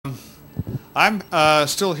I'm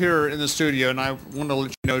still here in the studio, and I want to let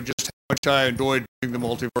you know just how much I enjoyed doing the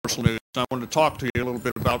Multiversal News. I want to talk to you a little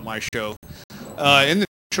bit about my show. In the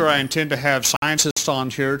future, I intend to have scientists on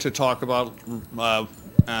here to talk about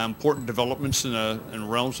important developments in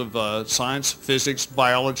realms of science, physics,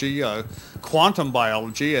 biology, quantum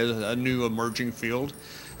biology, a new emerging field,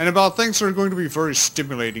 and about things that are going to be very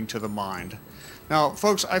stimulating to the mind. Now,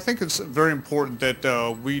 folks, I think it's very important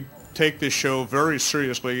that we take this show very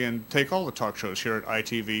seriously and take all the talk shows here at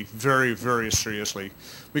ITV very, very seriously,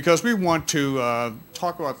 because we want to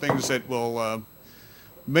talk about things that will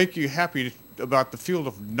make you happy about the field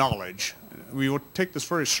of knowledge. We will take this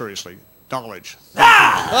very seriously. Knowledge. Oh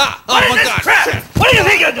my God! Crap? What do you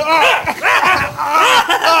think you're doing?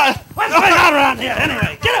 What's going on around here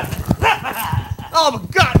anyway? Get up! Oh my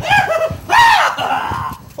God!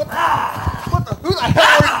 What the? Who the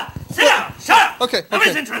hell are you? Sit down! Shut up! Okay.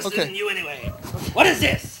 Nobody's interested in you anyway. What is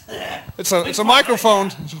this? It's a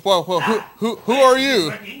microphone. Well, who are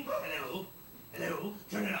you? Hello.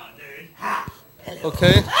 Turn it on, dude. Hello.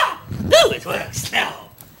 Okay. Ooh, it works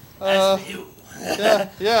now. That's for you. Yeah.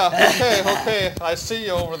 Okay. I see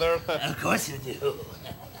you over there. Of course you do.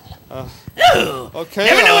 Okay.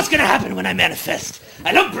 Never know what's gonna happen when I manifest.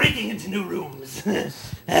 I love breaking into new rooms.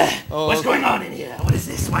 What's going on in here? What is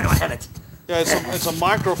this? Why do I have it? Yeah, it's a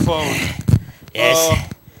microphone. Yes.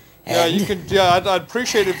 Yeah, you can. Yeah, I'd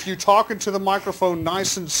appreciate it if you talk into the microphone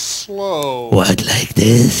nice and slow. What, like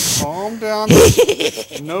this? Calm down.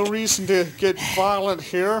 No reason to get violent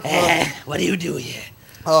here. What do you do here?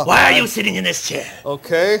 Why are you sitting in this chair?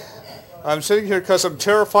 Okay. I'm sitting here because I'm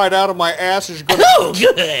terrified out of my ass that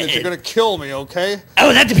you're going to kill me, okay?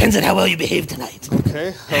 Oh, that depends on how well you behave tonight.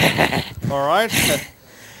 Okay. All right.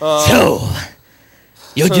 So,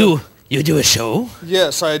 you do a show?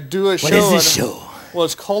 Yes, I do a show. What is this show? Well,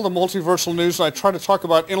 it's called the Multiversal News, and I try to talk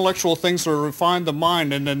about intellectual things that refine the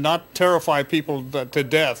mind and then not terrify people to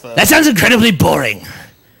death. That sounds incredibly boring.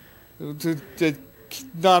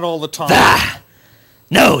 Not all the time.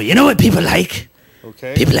 No, you know what people like?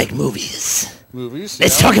 Okay. People like movies. Movies?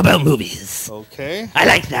 Let's talk about movies. Okay. I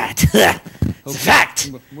like that. It's a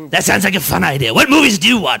fact. That sounds like a fun idea. What movies do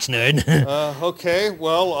you watch, nerd? Okay.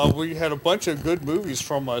 Well, we had a bunch of good movies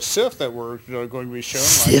from SIF that were going to be shown.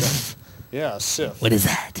 SIF? Yeah, SIF. What is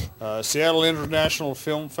that? Seattle International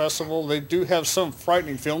Film Festival. They do have some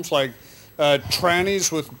frightening films like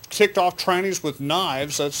ticked off trannies with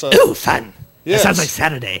knives. That's ooh, fun. Yes. That sounds like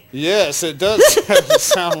Saturday. Yes, it does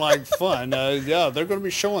sound like fun. Yeah, they're going to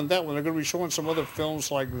be showing that one. They're going to be showing some other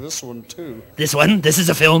films like this one, too. This one? This is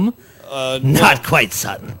a film? No. Not quite,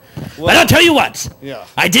 son. Well, but I'll tell you what. Yeah.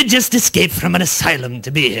 I did just escape from an asylum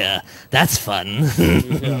to be here. That's fun.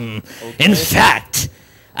 Okay. In fact,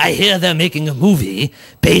 I hear they're making a movie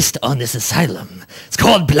based on this asylum. It's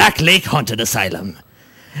called Black Lake Haunted Asylum.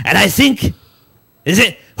 And I think... Who's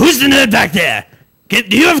the nerd back there?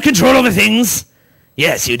 Do you have control over things?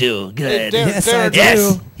 Yes, you do. Good. Yes, I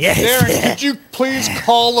do. Yes. Darren, could you please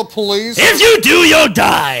call the police? If you do, you'll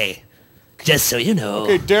die. Just so you know.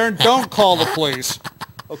 Okay, Darren, don't call the police.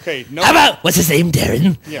 Okay, no. How about, what's his name,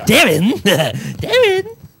 Darren? Yeah. Darren? Darren?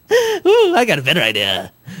 Ooh, I got a better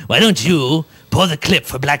idea. Why don't you pull the clip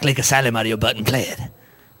for Black Lake Asylum out of your butt and play it?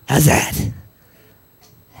 How's that?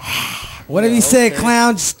 Whatever you say,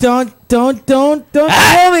 clowns. Don't kill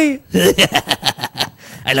me.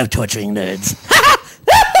 I love torturing nerds.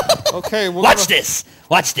 Okay, Watch this.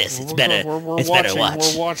 It's better. It's better.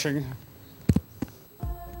 Watch. We're watching.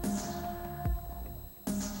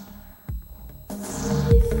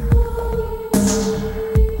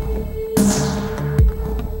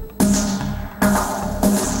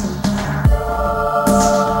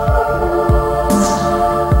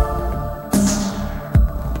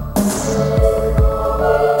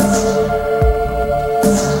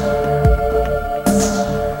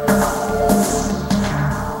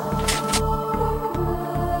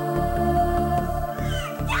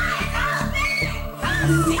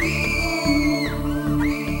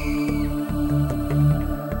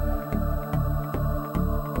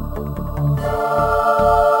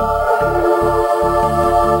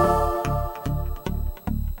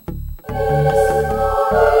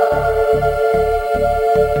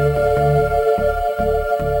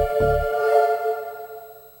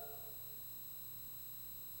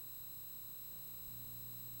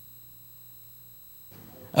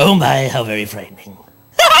 Oh my, how very frightening.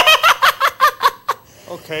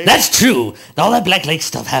 Okay. That's true. All that Black Lake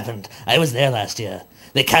stuff happened. I was there last year.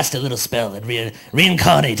 They cast a little spell and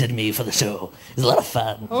reincarnated me for the show. It was a lot of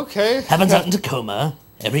fun. Okay. Happens out in Tacoma.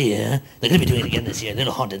 Every year. They're going to be doing it again this year.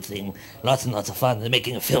 Little haunted thing. Lots and lots of fun. They're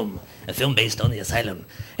making a film based on the asylum.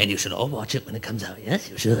 And you should all watch it when it comes out. Yes,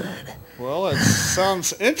 you should. Well, it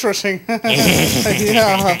sounds interesting.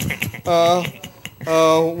 Yeah.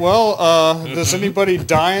 Does anybody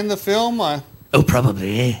die in the film? Oh,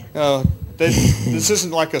 probably. This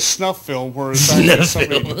isn't like a snuff film where it's actually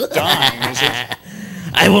somebody dying, is it?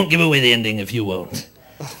 I won't give away the ending if you won't.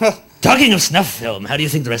 Talking of snuff film, how do you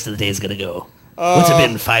think the rest of the day is going to go? What's it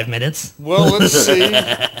been, 5 minutes? Well, let's see.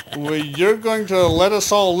 You're going to let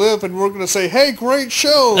us all live, and we're going to say, hey, great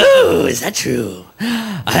show. Oh, is that true?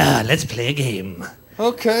 Let's play a game.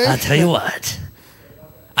 Okay. I'll tell you what.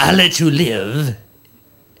 I'll let you live,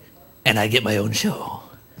 and I get my own show.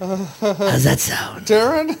 How's that sound?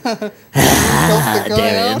 Darren? Help the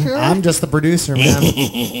guy out here? I'm just the producer,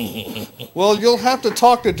 man. Well, you'll have to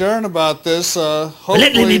talk to Darren about this. Hopefully.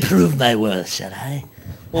 Let me prove my worth, shall I?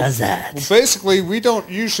 How's that? Well, basically, we don't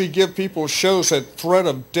usually give people shows at threat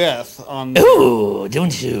of death on... Ooh,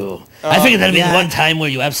 don't you? I figured that'd be the one time where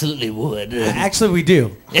you absolutely would. Actually, we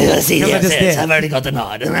do. See, Because I just did. I've already got the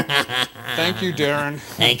nod. Thank you, Darren.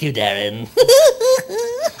 Thank you, Darren.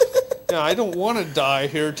 Yeah, I don't want to die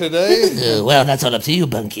here today. Well, that's all up to you,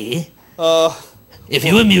 Bunky. If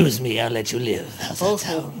you amuse me, I'll let you live. How's that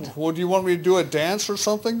sound? Well, do you want me to do a dance or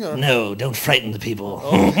something? Or? No, don't frighten the people.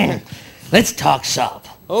 Okay. Let's talk shop.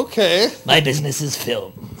 Okay. My business is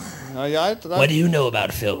film. What do you know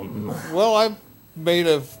about film? Well, I made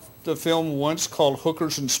a film once called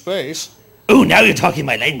Hookers in Space. Oh, now you're talking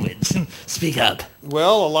my language. Speak up.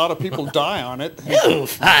 Well, a lot of people die on it. Oh,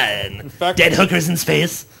 fine. In fact, Dead hookers in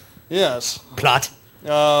space? Yes. Plot?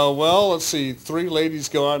 Well, let's see. 3 ladies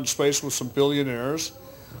go out in space with some billionaires.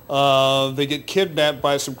 They get kidnapped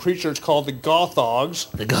by some creatures called the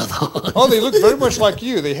Gothogs. The Gothogs? Oh, they look very much like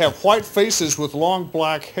you. They have white faces with long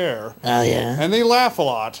black hair. Oh, yeah? And they laugh a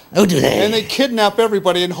lot. Oh, do they? And they kidnap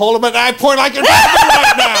everybody and hold them at eye point like you're doing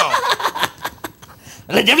right now.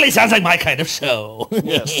 Well, it definitely sounds like my kind of show.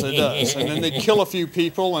 Yes, it does. And then they kill a few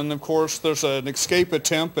people, and of course there's an escape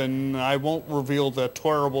attempt, and I won't reveal the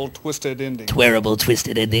terrible, twisted ending. Terrible,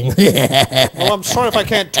 twisted ending. Well, I'm sorry if I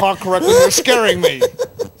can't talk correctly. You're scaring me.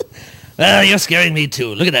 Well, you're scaring me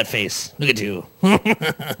too. Look at that face. Look at you.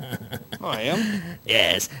 I am?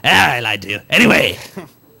 Yes. I lied to you. Anyway,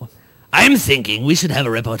 I'm thinking we should have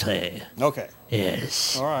a repartee. Okay.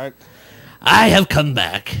 Yes. All right. I have come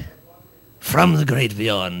back from the great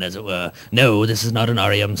beyond, as it were. No, this is not an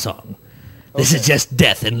REM song. This is just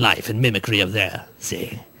death and life and mimicry of there,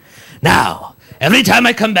 see? Now, every time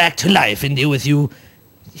I come back to life and deal with you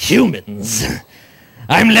humans,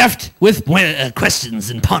 I'm left with questions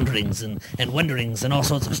and ponderings and wonderings and all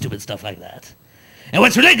sorts of stupid stuff like that. And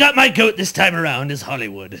what's really got my goat this time around is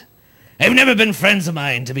Hollywood. They've never been friends of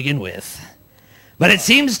mine to begin with. But it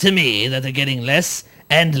seems to me that they're getting less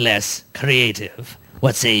and less creative.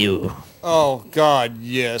 What say you? Oh, God,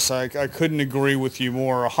 yes. I couldn't agree with you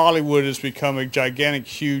more. Hollywood has become a gigantic,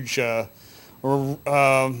 huge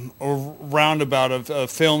roundabout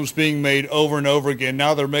of films being made over and over again.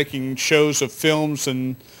 Now they're making shows of films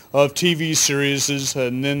and of TV series,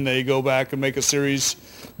 and then they go back and make a series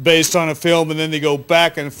based on a film, and then they go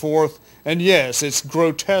back and forth. And yes, it's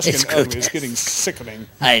grotesque and ugly. It's getting sickening.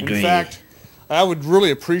 I agree. In fact, I would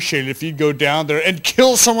really appreciate it if you'd go down there and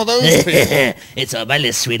kill some of those people. It's on my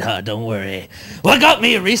list, sweetheart. Don't worry. What got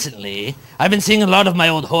me recently, I've been seeing a lot of my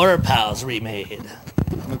old horror pals remade.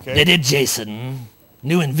 Okay. They did Jason.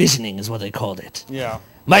 New Envisioning is what they called it. Yeah.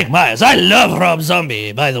 Mike Myers. I love Rob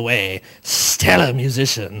Zombie, by the way. Stellar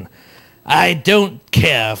musician. I don't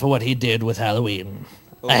care for what he did with Halloween.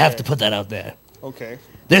 Okay. I have to put that out there. Okay.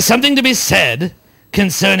 There's something to be said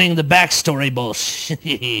concerning the backstory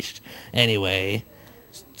bullshit. Anyway.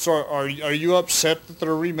 So are you upset that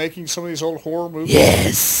they're remaking some of these old horror movies?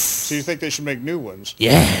 Yes. So you think they should make new ones?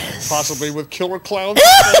 Yes. Possibly with killer clowns?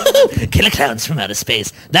 Killer Clowns from Outer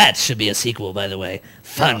Space. That should be a sequel, by the way.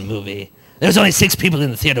 Fun movie. There was only 6 people in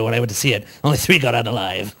the theater when I went to see it. Only 3 got out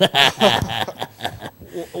alive.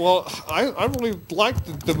 Well, I really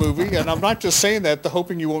liked the movie, and I'm not just saying that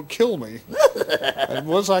hoping you won't kill me. It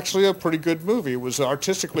was actually a pretty good movie. It was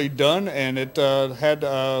artistically done, and it had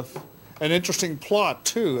an interesting plot,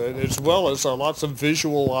 too, as well as lots of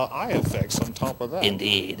visual eye effects on top of that.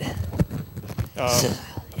 Indeed.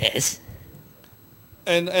 Yes.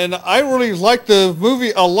 And I really like the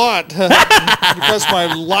movie a lot because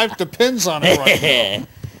my life depends on it right now.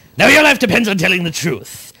 Now your life depends on telling the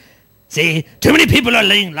truth. See, too many people are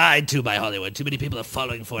being lied to by Hollywood. Too many people are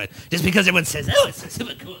falling for it just because everyone says, oh, it's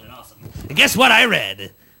super cool and awesome. And guess what I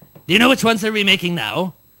read? Do you know which ones they're remaking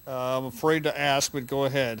now? I'm afraid to ask, but go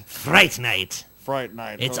ahead. Fright Night. Fright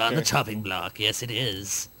Night. It's on the chopping block. Yes, it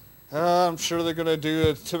is. I'm sure they're going to do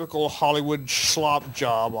a typical Hollywood slop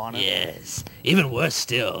job on it. Yes. Even worse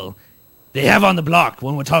still, they have on the block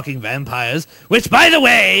when we're talking vampires, which, by the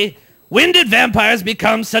way, when did vampires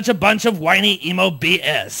become such a bunch of whiny emo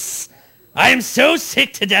BS? I am so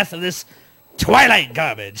sick to death of this Twilight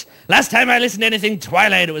garbage. Last time I listened to anything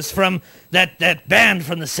Twilight, it was from that band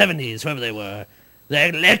from the 70s, whoever they were.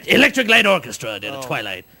 The Electric Light Orchestra did a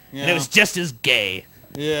Twilight. Yeah. And it was just as gay.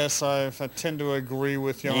 Yes, I tend to agree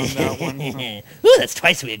with you on that one. Ooh, that's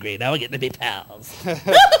twice we agree. Now we're getting to be pals.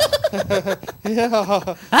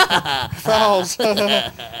 Yeah. Pals.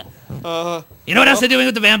 You know what else they're doing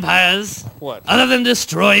with the vampires? What? Other than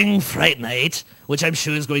destroying Fright Night, which I'm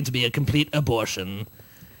sure is going to be a complete abortion,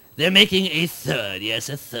 they're making a third,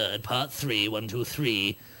 part 3, 1, 2,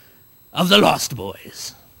 3, of The Lost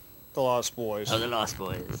Boys. The Lost Boys. Oh, The Lost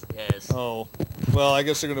Boys, yes. Oh, well, I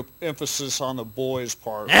guess they're going to emphasis on the boys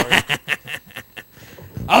part, right?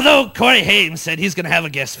 Although Corey Haim said he's going to have a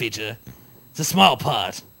guest feature. It's a small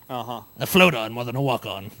part. Uh-huh. A float-on more than a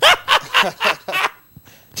walk-on.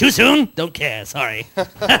 Too soon? Don't care, sorry.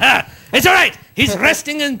 It's all right. He's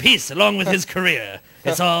resting in peace along with his career.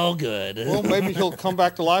 It's all good. Well, maybe he'll come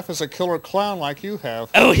back to life as a killer clown like you have.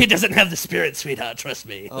 Oh, he doesn't have the spirit, sweetheart, trust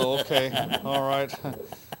me. Oh, okay. All right.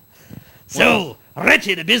 So,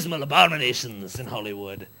 wretched, abysmal abominations in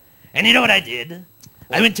Hollywood. And you know what I did?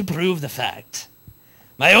 I went to prove the fact.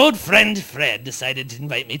 My old friend Fred decided to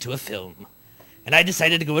invite me to a film. And I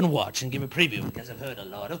decided to go and watch and give a preview because I've heard a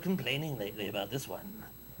lot of complaining lately about this one.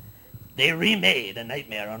 They remade A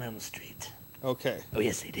Nightmare on Elm Street. Okay. Oh,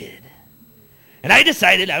 yes, they did. And I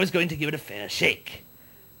decided I was going to give it a fair shake.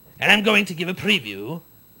 And I'm going to give a preview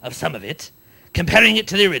of some of it, comparing it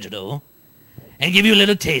to the original, and give you a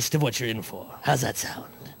little taste of what you're in for. How's that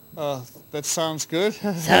sound? That sounds good.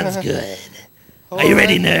 Sounds good. Are you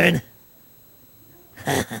ready, nerd?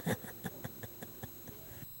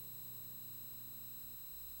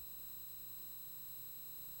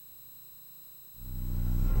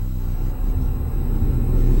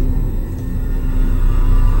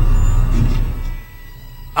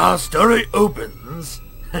 Our story opens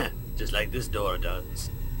just like this door does.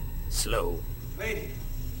 Slow. Lady.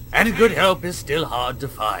 And good help is still hard to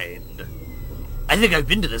find. I think I've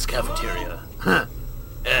been to this cafeteria.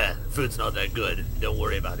 Food's not that good. Don't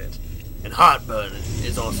worry about it. And heartburn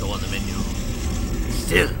is also on the menu.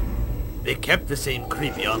 Still, they kept the same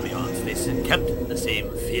creepy ambiance. They kept the same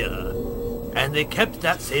fear. And they kept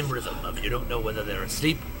that same rhythm of you don't know whether they're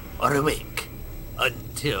asleep or awake.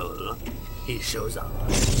 Until he shows up.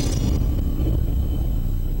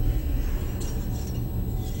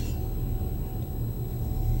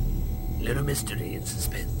 Little mystery and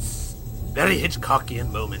suspense. Very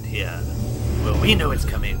Hitchcockian moment here, where we know it's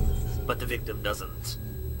coming, but the victim doesn't.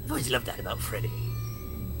 I've always loved that about Freddy.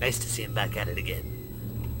 Nice to see him back at it again.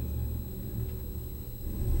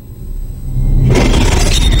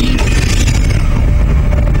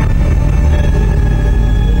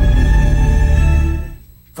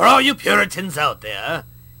 For all you Puritans out there,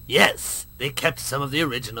 yes, they kept some of the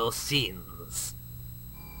original scenes.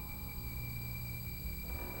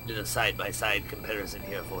 Did a side-by-side comparison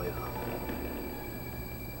here for you.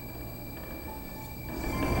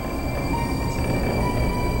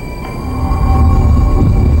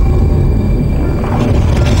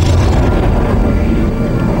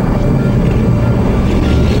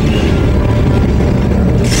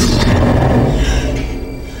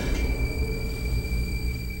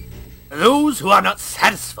 Those who are not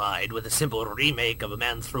satisfied with a simple remake of A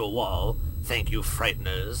Man Through a Wall, thank you,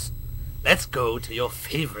 frighteners. Let's go to your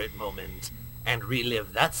favorite moment and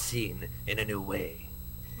relive that scene in a new way.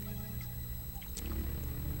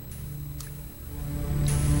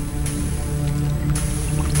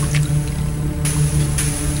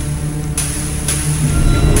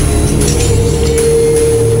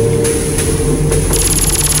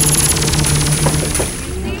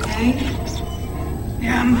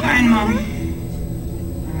 Yeah, I'm fine, Mom.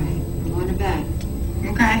 All right, I'm going to bed.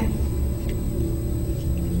 Okay.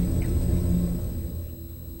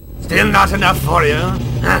 Still not enough for you?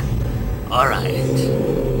 Huh? Alright.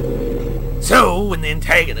 So, when the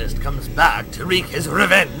antagonist comes back to wreak his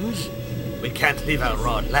revenge, we can't leave out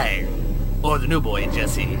Rod Lang, or the new boy,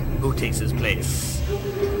 Jesse, who takes his place.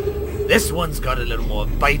 This one's got a little more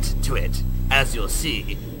bite to it, as you'll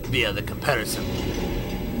see via the comparison.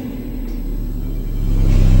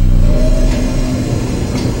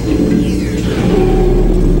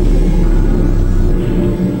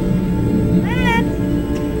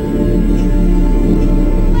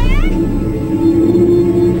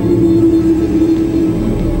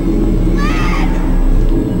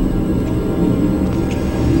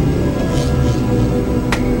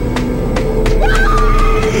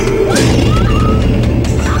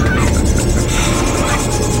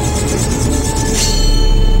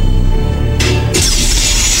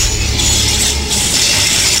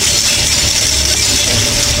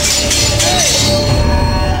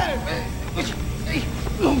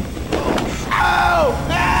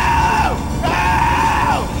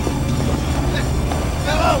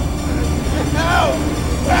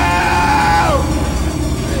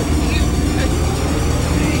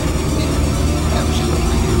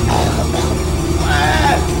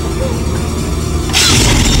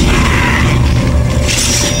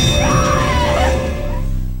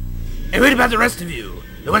 about the rest of you?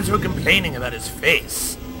 The ones who are complaining about his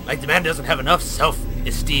face. Like the man doesn't have enough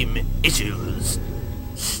self-esteem issues.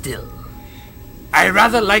 Still, I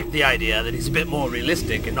rather like the idea that he's a bit more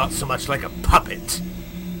realistic and not so much like a puppet.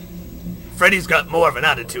 Freddy's got more of an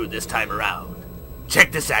attitude this time around.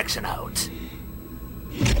 Check this action out.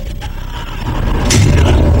 You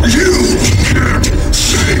can't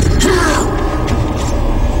save her!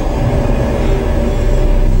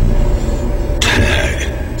 Tag.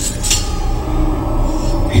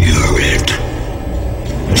 You're it.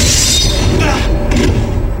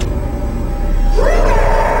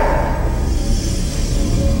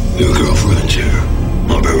 Your girlfriend's here.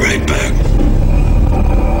 I'll be right back.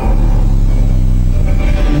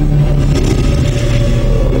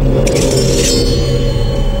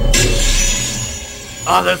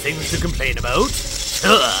 Other things to complain about?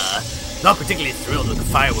 Sure. Not particularly thrilled with the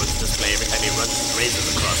fireworks display every time he runs his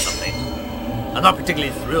razors across something. I'm not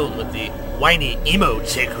particularly thrilled with the whiny emo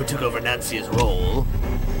chick who took over Nancy's role.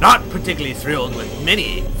 Not particularly thrilled with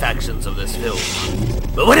many factions of this film.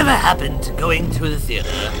 But whatever happened to going to the theater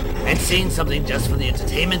and seeing something just for the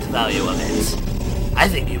entertainment value of it? I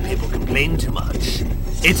think you people complain too much.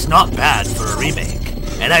 It's not bad for a remake,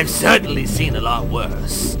 and I've certainly seen a lot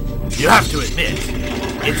worse. You have to admit,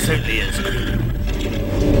 it certainly is creepy.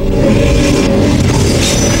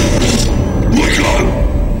 Look out!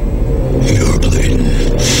 You're bleeding.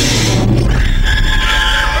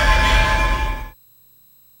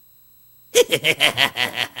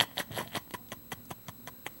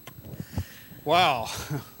 Wow.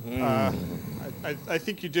 I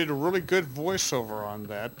think you did a really good voiceover on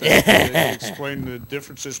that. Explain the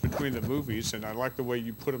differences between the movies, and I like the way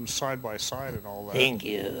you put them side by side and all that. Thank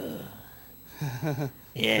you.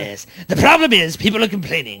 Yes. The problem is, people are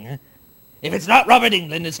complaining. If it's not Robert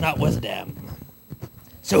Englund, it's not worth a damn.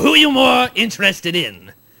 So who are you more interested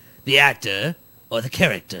in? The actor or the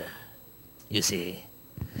character? You see.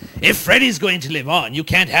 If Freddy's going to live on, you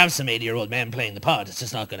can't have some 80-year-old man playing the part. It's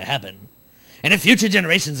just not going to happen. And if future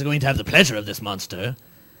generations are going to have the pleasure of this monster,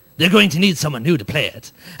 they're going to need someone new to play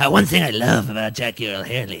it. One thing I love about Jackie Earl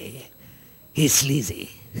Haley, he's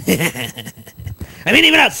sleazy. I mean,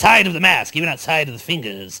 even outside of the mask, even outside of the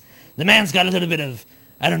fingers, the man's got a little bit of,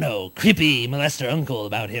 I don't know, creepy molester uncle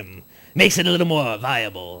about him. Makes it a little more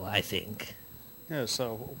viable, I think. Yeah,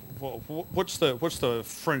 so what's the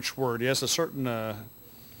French word? He has a certain... I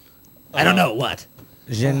don't know, what?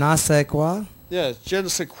 Je ne sais quoi? Yeah, je ne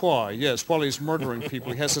sais quoi. Yes, while he's murdering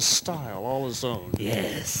people, he has a style all his own.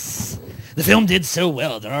 Yes. The film did so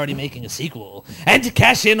well, they're already making a sequel. And to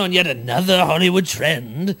cash in on yet another Hollywood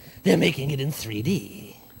trend, they're making it in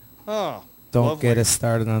 3D. Oh, Don't lovely. get us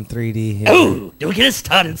started on 3D here. Oh, don't get us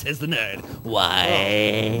started, says the nerd.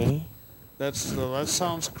 Why? That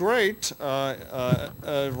sounds great. Right.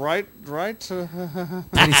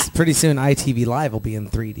 Pretty soon ITV Live will be in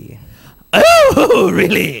 3D. Oh,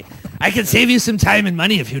 really? I can save you some time and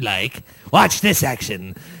money if you like. Watch this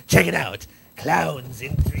action. Check it out. Clowns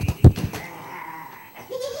in 3D.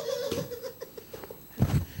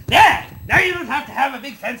 There! Now you don't have to have a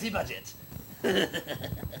big fancy budget.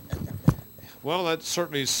 Well, that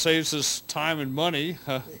certainly saves us time and money.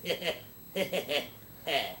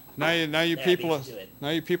 Now you people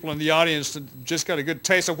in the audience just got a good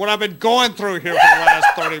taste of what I've been going through here for the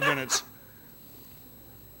last 30 minutes.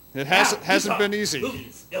 It hasn't been easy.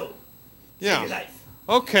 Movies, go. Yeah. Save your life.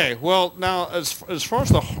 Okay. Well, now as far as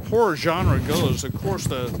the horror genre goes, of course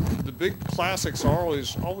the big classics are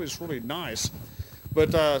always really nice,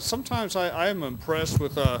 but sometimes I am impressed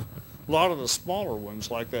with a lot of the smaller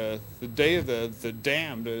ones, like the Day of the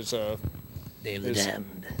Damned is Day of the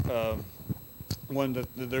Damned. One that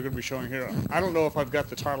they're going to be showing here. I don't know if I've got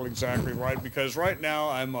the title exactly right, because right now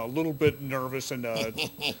I'm a little bit nervous and a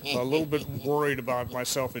little bit worried about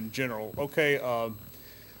myself in general. Okay,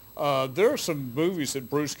 there are some movies that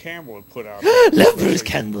Bruce Campbell had put out. Love Bruce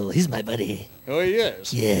Campbell. He's my buddy. Oh, he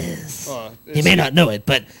is? Yes. You may not know it,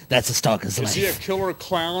 but that's a stalker's life. Is he a killer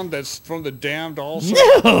clown that's from The Damned also?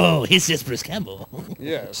 No, he's just Bruce Campbell.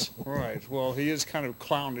 Yes, right. Well, he is kind of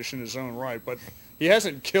clownish in his own right, but he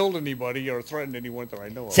hasn't killed anybody or threatened anyone that I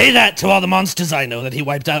know of. Say that to all the monsters I know that he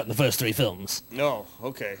wiped out in the first 3 films. No,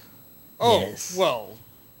 okay. Oh, Yes. well,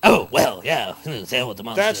 Oh, well, yeah. Say what the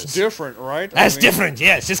monsters. that's different, right? That's different,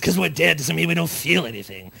 yes. Just because we're dead doesn't mean we don't feel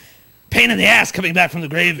anything. Pain in the ass coming back from the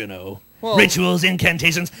grave, you know. Well- Rituals,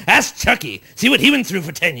 incantations. Ask Chucky. See what he went through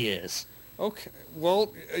for 10 years. Okay.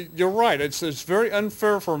 Well, you're right. It's very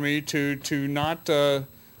unfair for me to not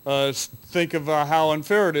think of how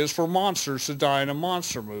unfair it is for monsters to die in a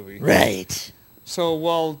monster movie. Right. So,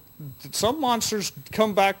 well, some monsters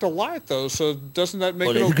come back to life, though, so doesn't that make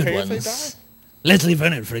it they're good okay if they die? ones. Leslie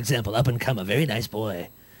Vernon, for example, up and come, a very nice boy.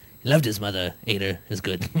 He loved his mother, ate her, is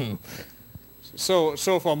good. So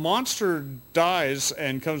if a monster dies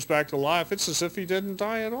and comes back to life, it's as if he didn't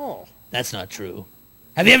die at all. That's not true.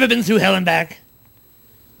 Have you ever been through hell and back?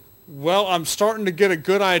 Well, I'm starting to get a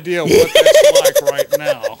good idea of what that's like right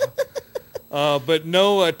now. But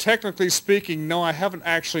no, technically speaking, no, I haven't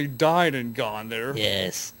actually died and gone there.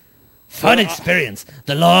 Yes. Fun experience.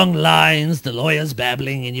 The long lines, the lawyers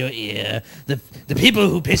babbling in your ear, the people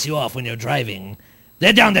who piss you off when you're driving,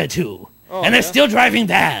 they're down there too. Oh, and they're yeah? still driving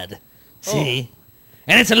bad. See?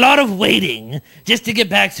 And it's a lot of waiting just to get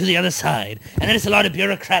back to the other side. And then it's a lot of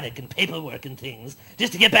bureaucratic and paperwork and things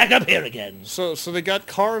just to get back up here again. So they got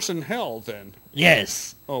cars in hell then?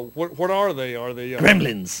 Yes. Oh, what are they? Are they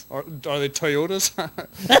Gremlins. Are they Toyotas?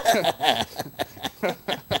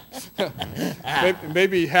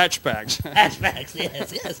 maybe hatchbacks. Hatchbacks,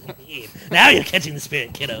 yes, indeed. Now you're catching the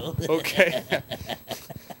spirit, kiddo. Okay.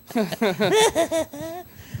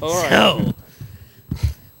 All right. So,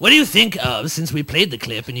 what do you think of, since we played the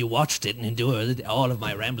clip and you watched it and endured all of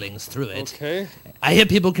my ramblings through it? Okay. I hear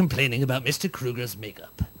people complaining about Mr. Kruger's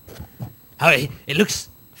makeup. How it looks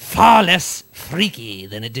far less freaky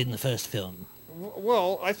than it did in the first film.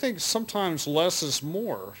 Well, I think sometimes less is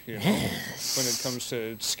more, when it comes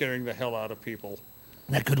to scaring the hell out of people.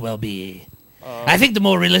 That could well be. I think the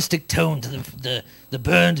more realistic tone to the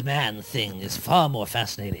burned man thing is far more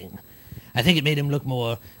fascinating. I think it made him look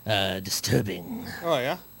more disturbing. Oh,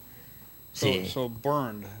 yeah? See? So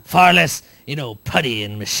burned. Far less, putty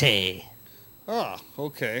and mache. Ah,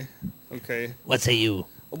 okay. What say you?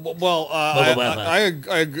 Well,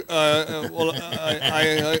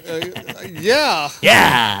 yeah.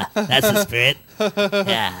 Yeah, that's the spirit.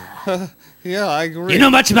 Yeah. Yeah, I agree. You know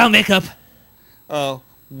much about makeup? Yeah,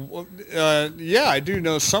 I do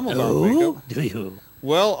know some about makeup. Do you?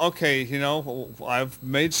 Well, okay, I've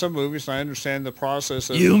made some movies, and I understand the process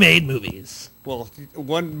of... You made movies. Well,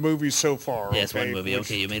 one movie so far. Yes, okay, one movie.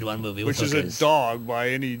 Okay, you made one movie with which hookers. is a dog by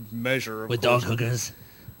any measure. With course. dog hookers?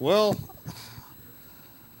 Well,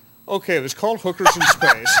 okay, it was called Hookers in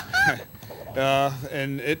Space.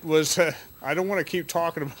 And it was... I don't want to keep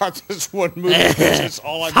talking about this one movie. It's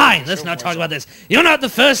all I Fine, let's not talk about this. You're not the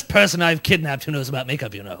first person I've kidnapped who knows about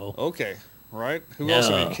makeup, Okay, right? Who else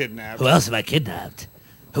have you kidnapped? Who else have I kidnapped?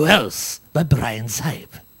 Who else but Brian Sipe?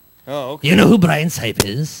 Oh, okay. You know who Brian Sipe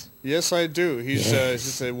is? Yes, I do. He's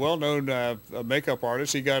a well-known makeup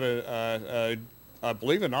artist. He got I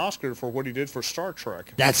believe, an Oscar for what he did for Star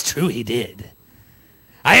Trek. That's true, he did.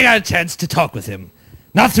 I got a chance to talk with him.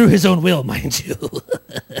 Not through his own will, mind you.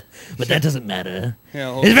 But that doesn't matter.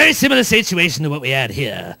 Yeah, It's a very similar situation to what we had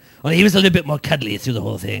here. Only he was a little bit more cuddly through the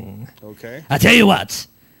whole thing. Okay. I'll tell you what.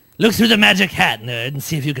 Look through the magic hat, nerd, and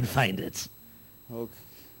see if you can find it. Okay.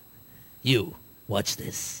 You, watch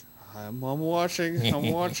this. I'm watching.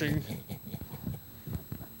 I'm watching.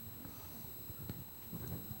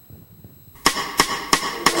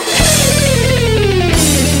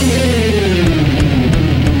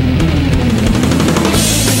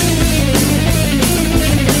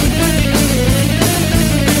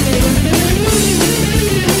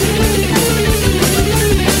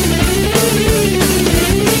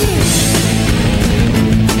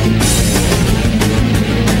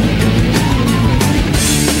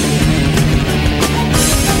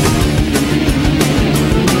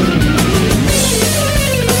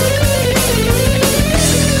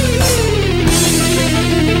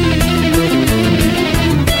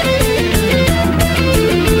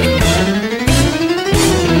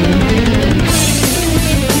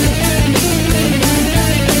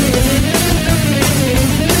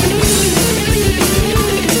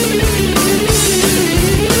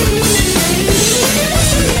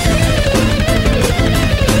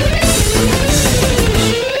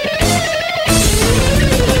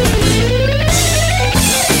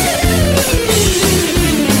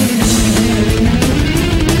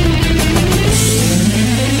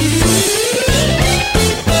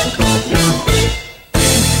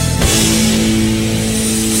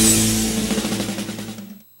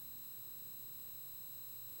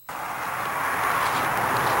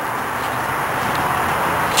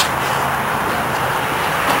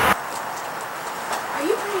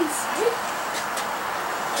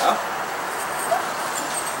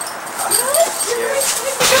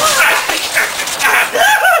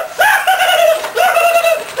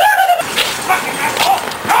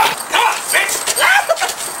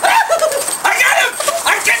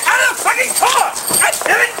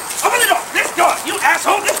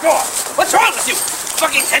 What's wrong with you?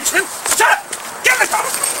 Fucking henchman! Shut up!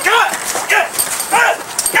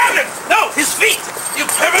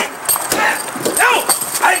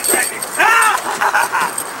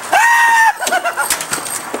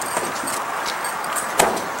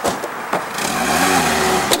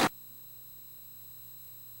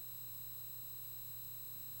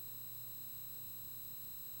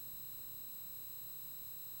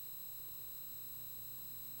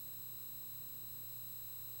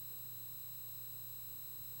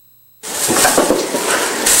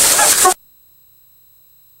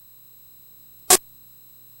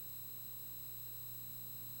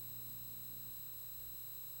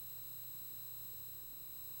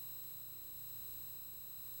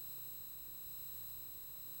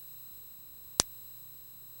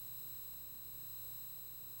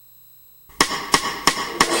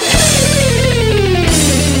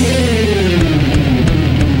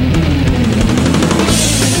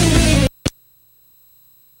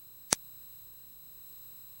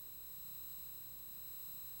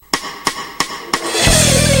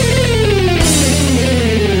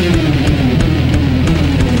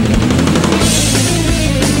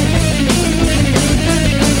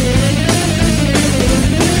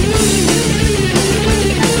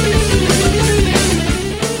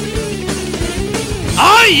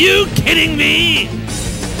 kidding me?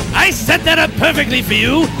 I set that up perfectly for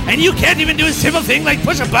you, and you can't even do a simple thing like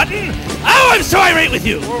push a button? Oh, I'm so irate with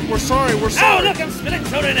you! We're sorry. Oh, look, I'm spilling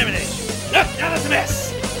soda and everything. Look, now there's a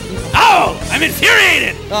mess. Oh, I'm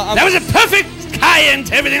infuriated. That was a perfect tie-in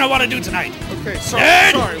to everything I want to do tonight. Okay, sorry.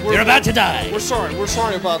 Nerd, Sorry. you're about to die. We're sorry. We're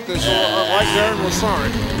sorry about this. Right, Darren, we're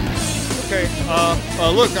sorry. Okay,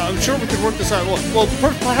 look, I'm sure we can work this out. Well,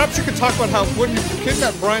 perhaps you could talk about how when you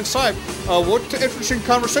kidnapped Brian Sipe, what interesting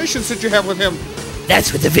conversations did you have with him?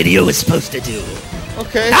 That's what the video was supposed to do.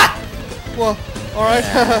 Okay. Ah! Well, all right.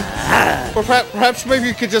 Well, perhaps maybe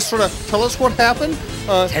you could just sort of tell us what happened?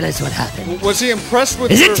 Tell us what happened. Was he impressed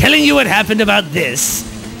with Is your... it telling you what happened about this?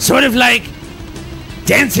 Sort of like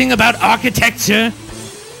dancing about architecture?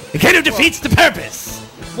 It kind of defeats the purpose.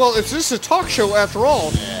 Well, it's just a talk show after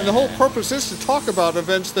all, and the whole purpose is to talk about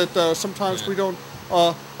events that sometimes we don't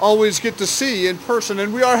always get to see in person,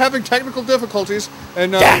 and we are having technical difficulties,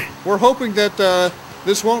 and we're hoping that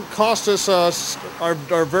this won't cost us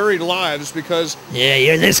our very lives because... Yeah,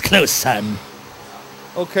 you're this close, son.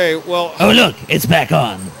 Okay, well... Oh, look, it's back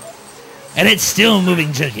on. And it's still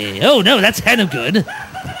moving jerky. Oh, no, that's kind of good.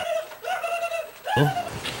 Oh.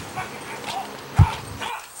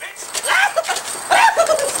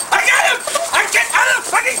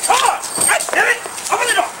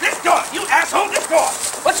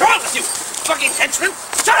 What's wrong with you, fucking henchman?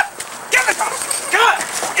 Shut up! Get in the car! Come on!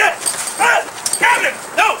 Get it! Grab him!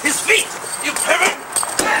 No, his feet! You pervert!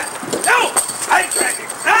 No! I'm dragging!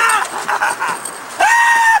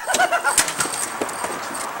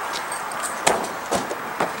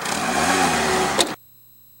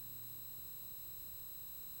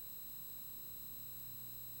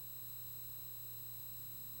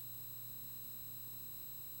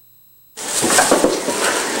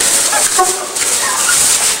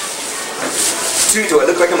 Dude, do I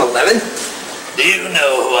look like I'm 11? Do you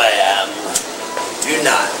know who I am? Do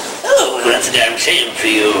not. Oh, that's a damn shame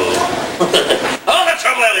for you. All the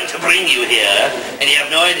trouble I went to bring you here, and you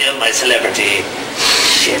have no idea of my celebrity.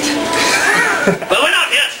 Shit. But we're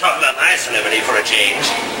not here to talk about my celebrity for a change.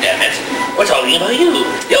 Damn it. We're talking about you.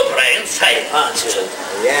 You're Brian Sipe, aren't you?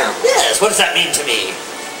 Yeah. Yes, what does that mean to me?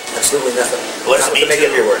 Absolutely nothing. What does it mean Make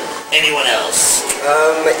to up your word. anyone else?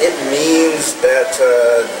 It means that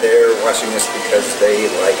they're watching this because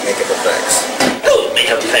they like makeup effects. Oh,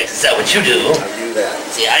 makeup effects, is that what you do? I do that.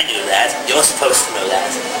 See, I knew that. You're supposed to know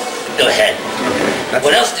that. Go ahead.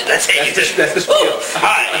 What else did I say? That's the spiel.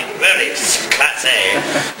 Hi, very class A.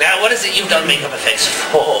 Now, what is it you've done makeup effects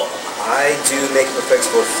for? I do makeup effects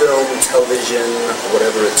for film, television,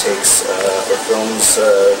 whatever it takes for films.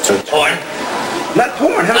 Porn? Not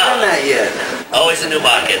porn. Haven't done that yet. Always a new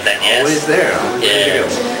market then, yes? Always there. Always ready to go.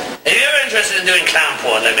 If you're ever interested in doing clown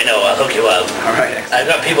porn, let me know. I'll hook you up. All right. I've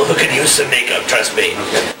got people who can use some makeup, trust me.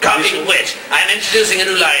 Okay. Talking of which, I'm introducing a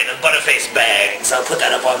new line of Butterface bags. I'll put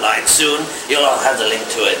that up online soon. You'll all have the link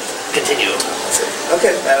to it. Continue.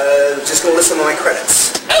 Okay. Just gonna list some of my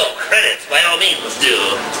credits. Oh, credits, by all means, do.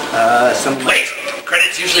 Wait,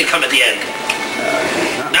 credits usually come at the end.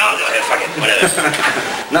 No, go ahead, fuck it, whatever.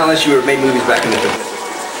 Not unless you made movies back in the 50s.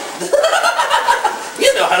 You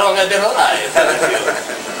know how long I've been alive, haven't you?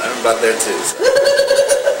 I'm about there too. So.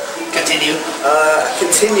 Continue.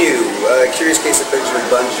 Curious Case of Benjamin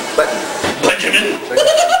Button. Benjamin?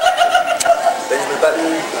 Benjamin Button.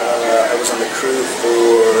 I was on the crew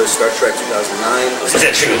for Star Trek 2009. Is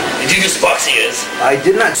that true? Did you do Spock's ears? I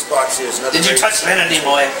did not Spock's ears. Did you touch Leonard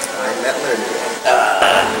Nimoy? I met Leonard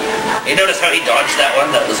Nimoy. You notice how he dodged that one?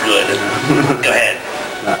 That was good. Go ahead.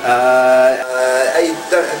 I've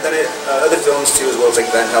done it other films too, as well as like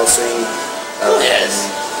Van Helsing. Yes.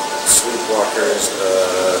 Sleepwalkers.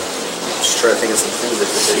 Just trying to think of some things that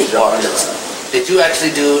they did. Did you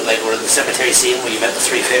actually do, like, the cemetery scene where you met the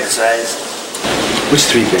three famous guys? Which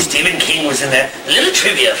three things? Stephen King was in there. A little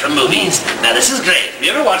trivia from movies. Now, this is great. Have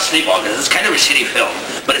you ever watched Sleepwalkers? It's kind of a shitty film,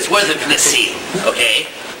 but it's worth it for this scene, okay?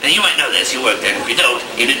 And you might know this. You worked there. If you don't,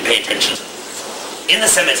 you didn't pay attention. In the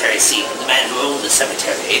cemetery scene, the man who owned the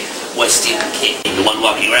cemetery was Stephen King, the one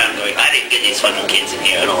walking around going, I didn't get these fucking kids in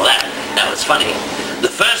here and all that. Now, it's funny. The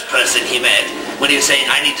first person he met when he was saying,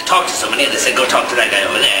 I need to talk to somebody, and they said, go talk to that guy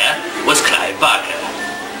over there, was Clive Barker.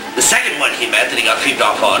 The second one he met that he got creeped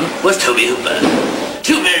off on was Toby Hooper.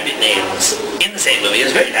 Two very big names in the same movie. It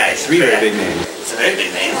was very nice. Three very big names. It's very big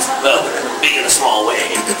names. Well, big in a small way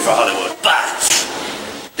for Hollywood. But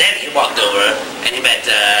then he walked over and he met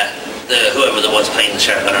the whoever was playing the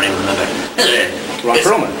sheriff, I don't even remember. Ron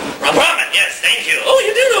Perlman. Ron Perlman, yes, thank you. Oh,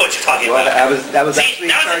 you do know what you're talking Well, about. that was See, actually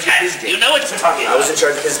in that was charge a of his test. gig. You know what you're talking I about. was in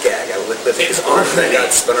charge of his gag. I would lift his arm that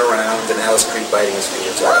got spun around and Alice Creed biting his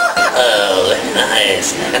fingers off. Oh,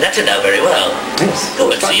 nice. And that turned out very well. Yes.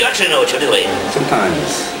 Good, so you actually know what you're doing.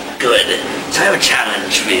 Sometimes. Good. So I have a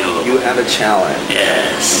challenge for you. You have a challenge.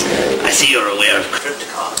 Yes. I see you're aware of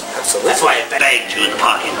Crypticon. Absolutely. That's why I begged you in the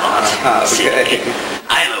parking lot. See, Okay.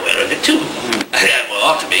 I am aware of it too. I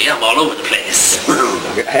ought to be. I'm all over the place.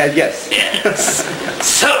 Yes. Yes.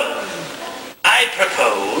 So, I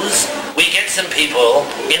propose we get some people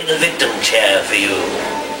in the victim chair for you.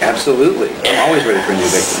 Absolutely. I'm always ready for a new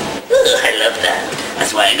victim. I love that.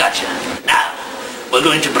 That's why I got you. Now, we're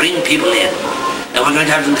going to bring people in. And we're going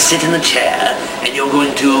to have them sit in the chair, and you're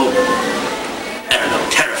going to, I don't know,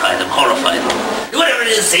 terrify them, horrify them. Whatever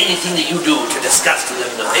it is, say anything that you do to disgust them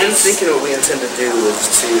in the I'm face. thinking what we intend to do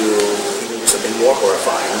is to even do something more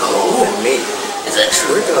horrifying than me. Is that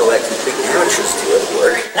true? We're going to let complete amateurs do it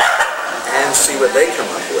work and see what they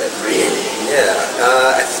come up with. Really? Yeah.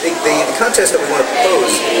 I think the contest that we want to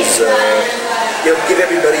propose is, give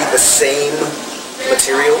everybody the same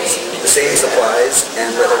materials, the same supplies,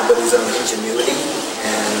 and let everybody's own ingenuity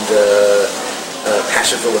and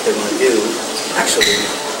passion for what they want to do actually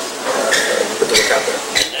put the work out there.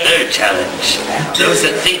 Third challenge. Those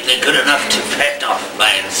that think they're good enough to fend off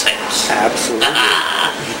my insects. Absolutely.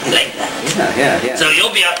 Like that. Yeah. So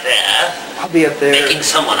you'll be up there, I'll be up there. making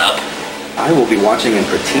someone up. I will be watching and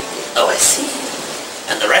critiquing. Oh, I see.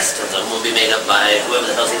 And the rest of them will be made up by whoever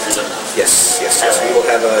the hell thinks they're good enough. Yes. We will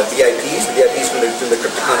have VIPs. The VIPs from the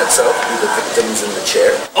Crypticon itself will be the victims in the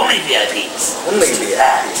chair. Only VIPs. Only See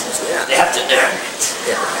that? VIPs, yeah. They have to earn it.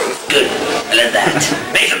 Yeah, right. Good. I love that.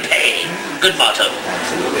 Make them pay. Good motto.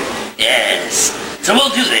 Absolutely. Yes. So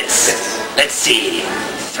we'll do this. Let's see.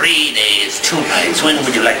 3 days, 2 nights. When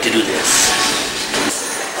would you like to do this?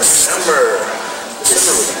 The summer would be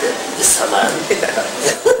good. This summer.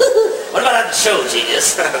 What about at the show,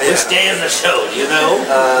 genius? Which day is the show? Do you know?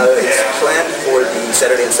 It's planned for the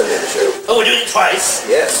Saturday and Sunday of the show. Oh, we're doing it twice.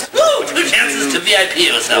 Yes. Ooh, 2 chances to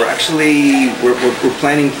VIP yourself. We're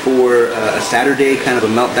planning for a Saturday kind of a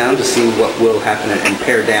meltdown to see what will happen and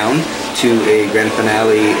pare down to a grand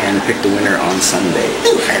finale and pick the winner on Sunday.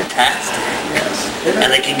 Ooh, fantastic. Yes.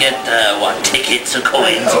 And they can get, tickets or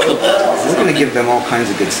coins or coupons. We're going to give them all kinds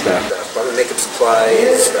of good stuff. Probably makeup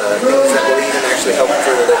supplies, things that will even actually help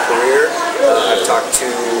further their career. I've talked to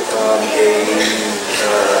a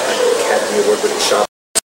Academy Award-winning shop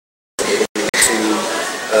to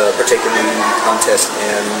partake in the contest,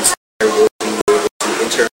 and I will be able to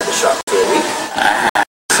intern at the shop for a week.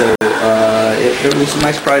 So there will be some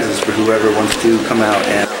nice prizes for whoever wants to come out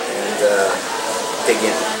and dig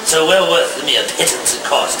in. So well worth me a pittance it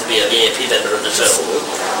costs to be a VIP member of the show.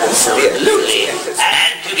 Absolutely.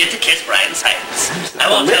 And you get to kiss Brian Sykes. I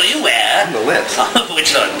won't tell you where. the lips.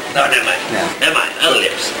 Which one? No, never mind. Yeah. Never mind. Other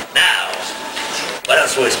lips. Now, what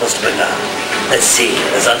else were we supposed to bring up? Let's see.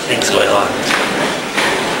 There's other things going on.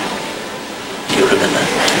 Do you remember?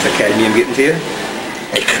 Is the cadmium getting to you?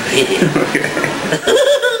 It could be. Okay.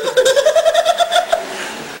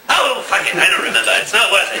 Oh, fuck it. I don't remember. It's not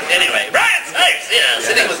worth it. Anyway, Brian Sykes,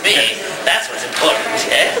 sitting with me. That's what's important,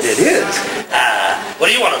 yes? It is. What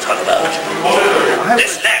do you want to talk about?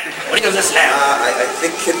 This lamp. What do you think of this lamp? I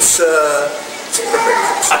think it's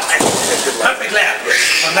perfect. Perfect lamp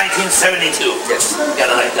from 1972. Yes.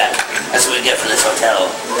 Gotta like that. That's what we get from this hotel.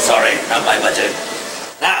 Sorry, not my budget.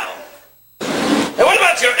 Now what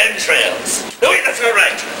about your entrails? No, wait, that's not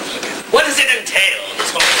right. What does it entail,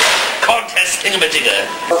 this whole contest thingamajigger?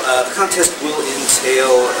 The contest will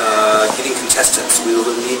entail getting contestants. We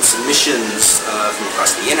will need submissions from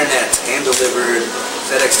across the internet, hand-delivered,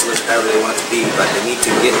 FedEx to however they want it to be, but they need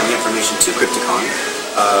to get the information to Crypticon.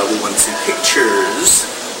 We want to see pictures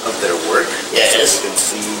of their work, Yes. so we can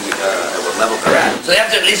see at what level they're at. So they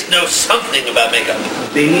have to at least know something about makeup.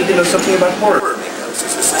 They need to know something about horror. Horror makeup,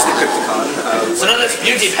 since this is the Crypticon. So none of this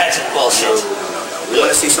beauty pageant bullshit. No. We want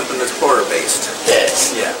to see something that's horror-based.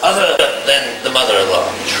 Yes. Yeah. Other than the mother-in-law.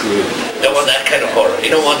 True. You don't want that kind of horror. You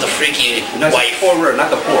don't want the freaky Not wife. horror, not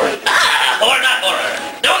the horror. Horror, not horror.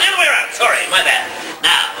 No, the other way around. Sorry, my bad.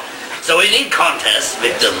 Now, so we need contest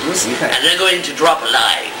victims, Okay. and they're going to drop a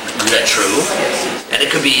line. Is that true? And it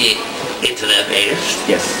could be internet-based,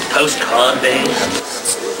 Yes.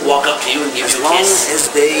 postcard-based, walk up to you and give As you a long kiss. as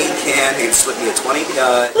they can slip me a 20, as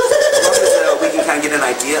long as we can kind of get an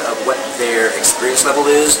idea of what their experience level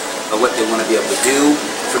is, of what they want to be able to do.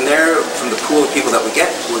 From there, from the pool of people that we get,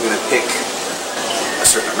 we're going to pick a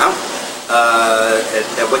certain amount.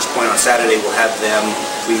 At which point on Saturday we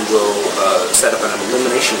will set up an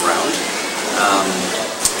elimination round.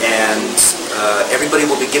 And everybody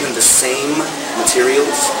will be given the same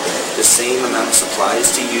materials, the same amount of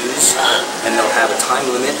supplies to use, and they'll have a time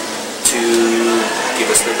limit to give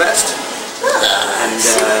us their best. And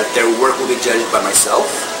their work will be judged by myself,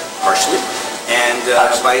 harshly, and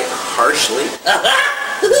by harshly,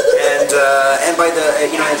 and by the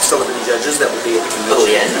celebrity judges that will be at the convention. Oh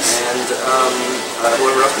yes. And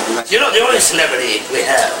whoever else will be nice. You're not the only celebrity we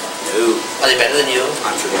have. No. Are they better than you?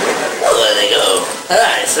 I'm sure they're way better. Oh, there they go.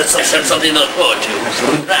 Nice. That's something to look forward to.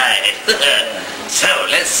 Right. So,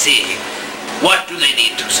 let's see. What do they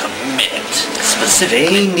need to submit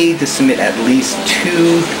specifically? They need to submit at least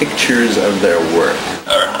 2 pictures of their work.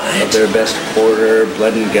 All right. Of their best horror,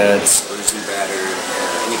 blood and guts. Bruised and battered,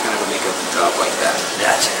 any kind of a makeup job like that.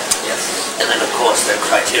 Gotcha. Yes. And then, of course, their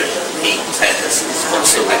criteria, being fantasies,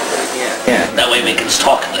 also like that. Yeah. That way we can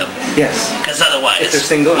stalk them. Yes. Because otherwise, If they're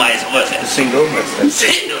single. why is it worth it? Single, that's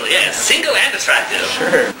Single, yes. Single and attractive.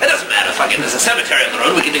 Sure. That doesn't matter. Fucking, there's a cemetery on the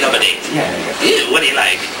road. We can dig up a date. Yeah. Ew, what do you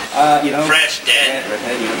like? Fresh, dead.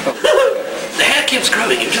 The hair keeps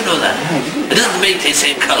growing. You do know that. It doesn't make the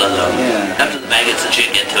same color though. Yeah. After the maggots and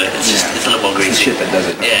shit get to it, it's a little more greasy. Shit that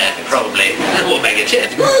does it. Yeah, probably. More maggot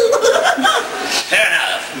shit. Fair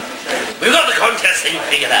enough. We've got the contest thing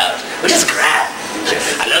figured out, which is grand.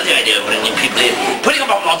 I love the idea of bringing people in, putting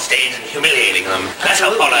them up on stage and humiliating them. That's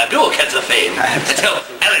how Paula Abdul kept the fame. Until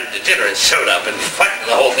Ellen DeGeneres showed up and fucked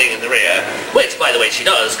the whole thing in the rear. Which, by the way, she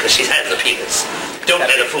does, because she has the penis. Don't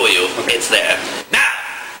let her fool you. It's there. Now,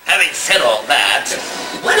 having said all that,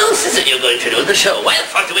 what else is it you're going to do in the show? Why the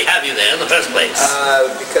fuck do we have you there in the first place?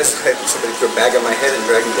 Because somebody threw a bag on my head and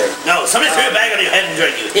dragged me there. No, somebody threw a bag on your head and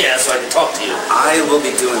dragged you here so I can talk to you. I will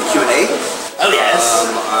be doing Q&A. Oh, yes.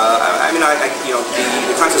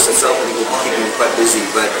 The contest itself, I think, will keep me quite busy,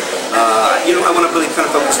 but, I want to really kind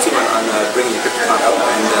of focus, too, on bringing the CryptoCon up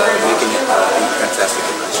and making it a fantastic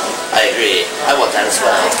convention. I agree. I want that as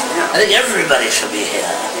well. Yeah. I think everybody should be here.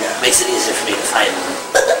 Yeah. Makes it easier for me to find them.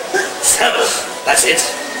 So, that's it.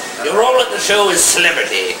 Your role at the show is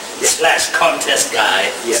celebrity / contest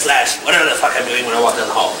guy / whatever the fuck I'm doing when I walk down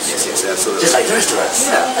the halls. Yes, absolutely. Just like the rest of us.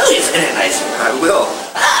 Yeah. Oh, it's very nice. I will.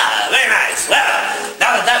 Ah, very nice. Well,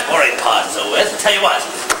 now that that boring part is over with, I'll tell you what.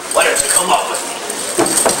 Why don't you come off with me?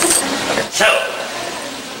 So,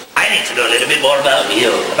 I need to know a little bit more about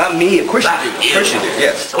you. About me? Of course About you do. you. Of course you do,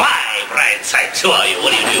 yes. Why, Brian Sykes? Who are you?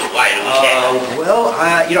 What do you do? Why do we care?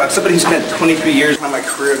 I'm somebody who spent 23 years of my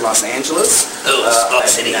career in Los Angeles. Smoke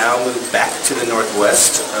City. I've now moved back to the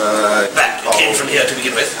Northwest. Back. You came from here to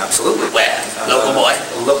begin with? Absolutely. Where? Local boy?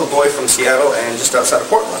 Local boy from Seattle and just outside of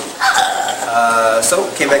Portland. So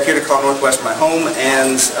came back here to call Northwest my home,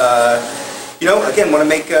 and again, want to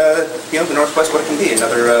make the Northwest what it can be,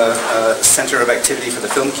 another center of activity for the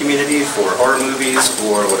film community, for horror movies,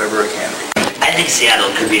 for whatever it can be. I think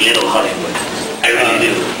Seattle could be little Hollywood. I really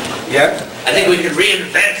do. Yeah. I think we could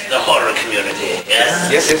reinvent the horror community.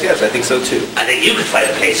 Yes? Yes, I think so too. I think you could find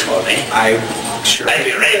a place for me. I'd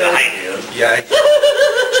be right behind you. Yeah.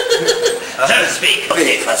 So to speak.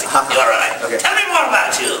 Okay, Fuzzy, you're all right. Okay. Tell me more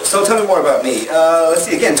about you. So tell me more about me. Let's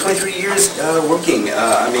see, again, 23 years working.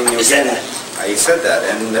 You said that. I said that,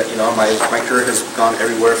 and my career has gone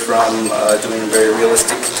everywhere from doing very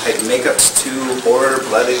realistic type makeups to horror,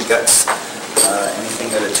 blood and guts, anything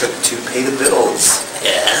that it took to pay the bills.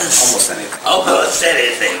 Yes. Almost anything. Almost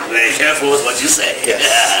anything. Very careful with what you say.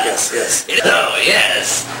 Yes. Oh,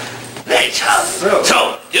 yes. Hey, Chuck.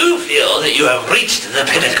 So, do you feel that you have reached the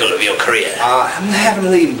pinnacle of your career? I haven't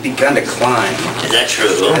really begun to climb. Is that true?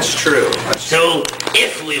 That's true. So,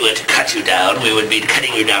 if we were to cut you down, we would be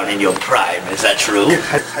cutting you down in your prime. Is that true?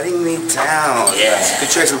 Cutting me down. Yeah. That's a good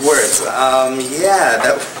choice of words.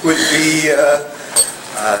 That would be...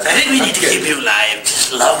 I think we need to keep you alive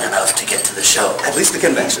just long enough to get to the show. At least the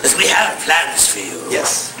convention. Because we have plans for you.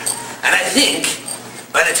 Yes. And I think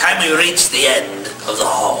by the time we reach the end of the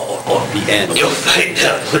hall, you'll find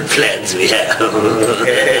out what plans we have.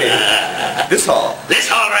 This hall. This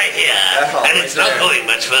hall right here. That hall and right it's not there. going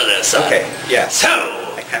much further, son. Okay, yeah. So,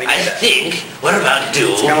 I think we're about to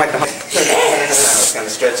do... It's kind of like the... Yes. It's kind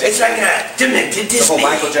of stretchy. It's like a demented The whole Disney.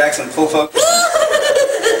 Michael Jackson full focus.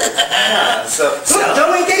 So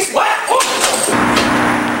don't engage me. What?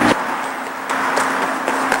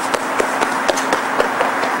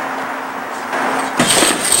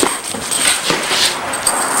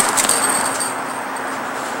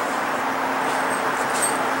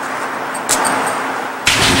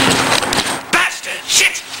 Bastard!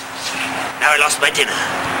 Shit! Now I lost my dinner.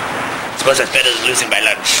 Suppose that's better than losing my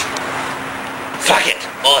lunch. Fuck it.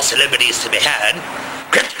 More celebrities to be had.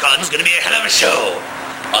 Crypticon's gonna be a hell of a show.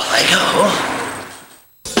 Off I go.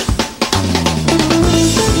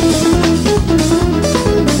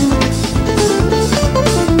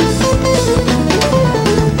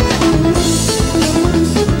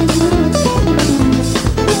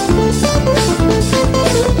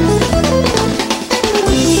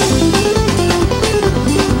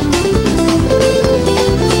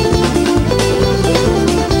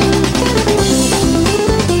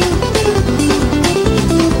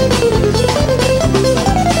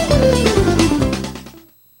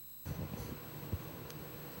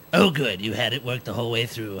 Oh, good. You had it worked the whole way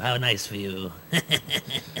through. How nice for you.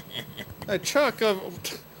 Hey, Chuck,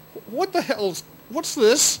 what the hell's... What's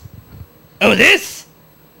this? Oh, this?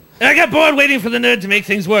 I got bored waiting for the nerd to make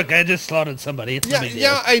things work. I just slaughtered somebody. It's no Yeah, big deal.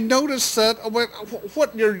 yeah, I noticed that.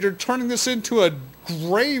 What? You're turning this into a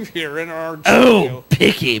grave here in our Oh,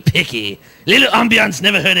 studio. picky. Little ambiance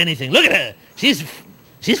never heard anything. Look at her. She's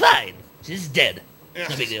fine. She's dead. It's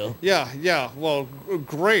no big deal. Yeah. Well,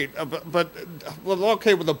 great. Well,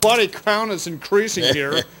 okay. Well, the body count is increasing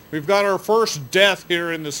here. We've got our first death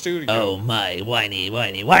here in the studio. Oh my, whiny.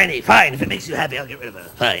 Fine, if it makes you happy, I'll get rid of her.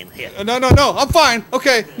 Fine, here. No. I'm fine.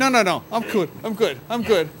 Okay. No. I'm good.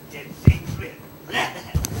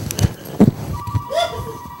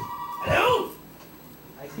 Hello?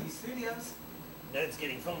 ITV Studios. Nerd's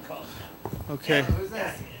getting phone calls now. Okay. Who's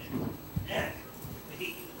that? Yeah.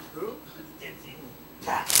 Who?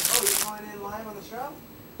 Oh, you're calling in live on the show?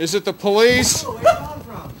 Is it the police? Oh, where are you calling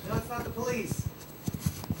from? No, it's not the police.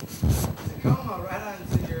 Tacoma, right on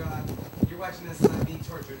to you're watching us being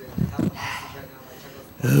tortured in Alabama right now by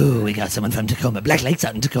Chuckles. Ooh, we got someone from Tacoma. Black Lake's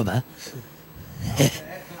out in Tacoma. Awesome.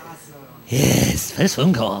 Yes, first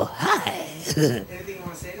phone call. Hi. Anything you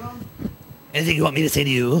want to say to him? Anything you want me to say to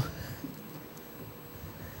you?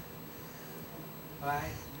 Alright,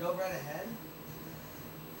 go right ahead.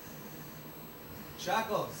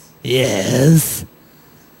 Chuckles, Yes.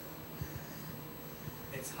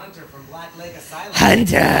 it's Hunter from Black Lake Asylum.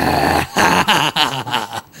 Hunter!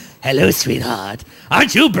 Hello, sweetheart.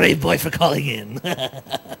 Aren't you a brave boy for calling in?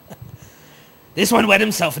 This one wet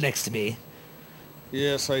himself next to me.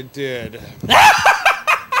 Yes, I did. Hey,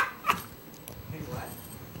 what?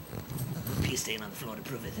 Pee stain on the floor to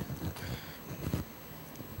prove it.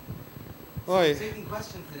 Oi. Taking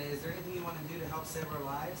questions today. Is there anything you want to do to help save our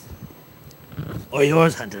lives? Or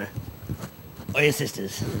yours, Hunter. Or your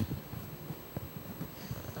sister's.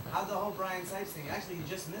 How'd the whole Brian Sipes thing? Actually, you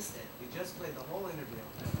just missed it. We just played the whole interview.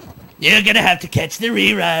 You're gonna have to catch the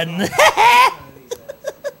rerun. One of these days.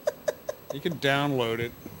 You can download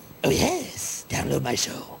it. Oh, yes. Download my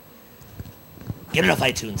show. Get it off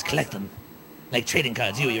iTunes. Collect them. Like trading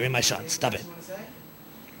cards. You're in my shot. Stop it. You want to say?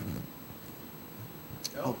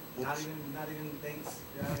 Nope. Not even thanks.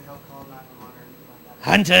 You're not gonna help call 911 or anything like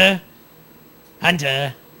that.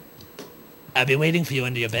 Hunter. I've been waiting for you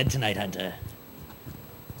under your bed tonight, Hunter.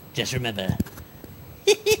 Just remember.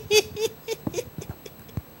 He's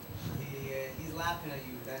laughing at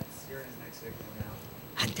you. You're his next victim now.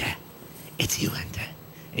 Hunter. It's you, Hunter.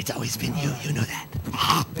 It's always been you. You know that.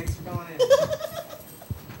 Thanks for calling in.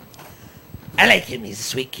 I like him. He's a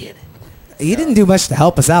sweet kid. You didn't do much to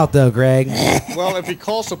help us out, though, Greg. Well, if he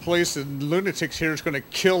calls the police, the lunatics here is going to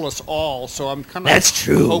kill us all. So I'm kind of That's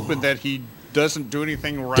true. hoping that he doesn't do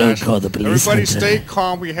anything rash. Don't call the police, Everybody Hunter. stay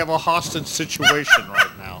calm. We have a hostage situation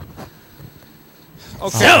right now.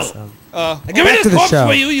 Okay. So, get rid to of the the corpse show.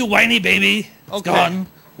 for you, you whiny baby. It's Okay. gone.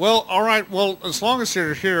 Well, all right. Well, as long as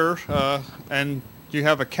you're here and you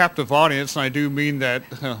have a captive audience, and I do mean that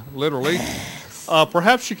literally,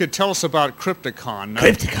 perhaps you could tell us about Crypticon. Now,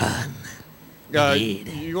 Crypticon. Indeed.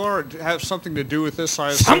 you have something to do with this,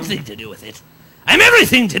 I assume? Something to do with it. I'm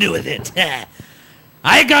everything to do with it.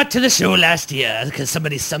 I got to the show last year because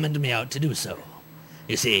somebody summoned me out to do so.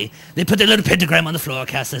 You see, they put their little pentagram on the floor,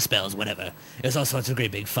 cast their spells, whatever. It was all sorts of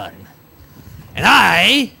great big fun. And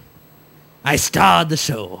I starred the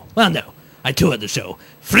show. Well, no, I toured the show.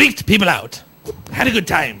 Freaked people out. Had a good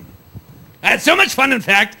time. I had so much fun, in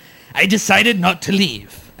fact, I decided not to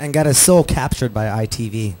leave. And got his soul captured by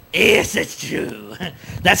ITV. Yes, that's true.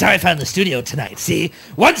 That's how I found the studio tonight. See,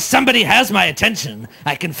 once somebody has my attention,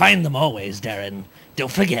 I can find them always, Darren.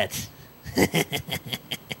 Don't forget.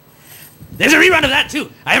 There's a rerun of that, too.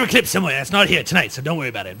 I have a clip somewhere. It's not here tonight, so don't worry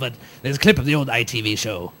about it. But there's a clip of the old ITV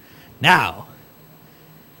show. Now,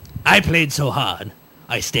 I played so hard,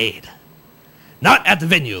 I stayed. Not at the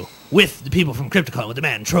venue, with the people from Crypticon, with the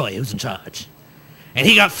man, Troy, who's in charge. And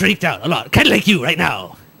he got freaked out a lot, kind of like you right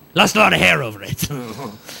now. Lost a lot of hair over it.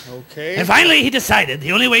 Okay. And finally he decided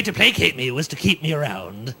the only way to placate me was to keep me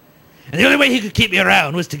around. And the only way he could keep me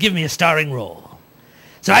around was to give me a starring role.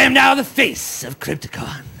 So I am now the face of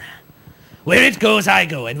Crypticon. Where it goes, I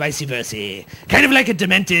go, and vice versa. Kind of like a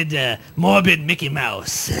demented, morbid Mickey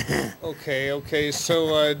Mouse. Okay. So,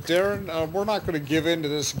 Darren, we're not going to give in to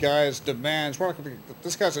this guy's demands.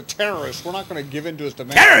 This guy's a terrorist. We're not going to give in to his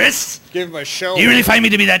demands. Terrorist? Give him a show. Do you really find me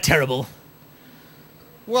to be that terrible?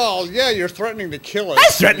 Well, yeah, you're threatening to kill us. I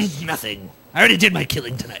threatened nothing. I already did my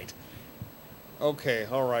killing tonight. Okay,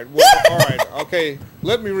 all right. Well, all right. Okay,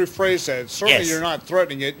 let me rephrase that. Certainly Yes. you're not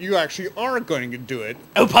threatening it. You actually are going to do it.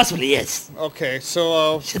 Oh, possibly, yes. Okay,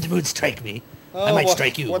 so... Should the mood strike me, I might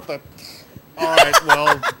strike you. What the... All right,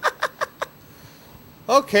 well...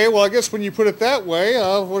 Okay, well, I guess when you put it that way,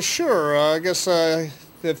 well, sure. I guess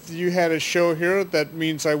if you had a show here, that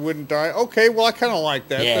means I wouldn't die. Okay, well, I kind of like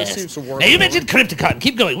that. Yes. That seems to work. Now, you mentioned Crypticon.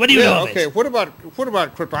 Keep going. What do you know of Okay, it? what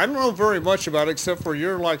about Crypto? I don't know very much about it, except for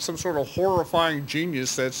you're like some sort of horrifying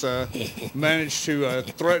genius that's managed to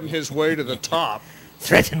threaten his way to the top.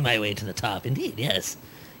 Threaten my way to the top, indeed, yes.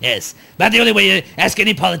 Yes, about the only way you ask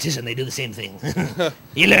any politician, they do the same thing.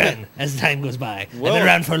 You learn as time goes by. I've Well- been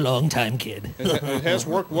around for a long time, kid. It has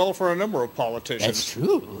worked well for a number of politicians. That's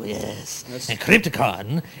true, yes. And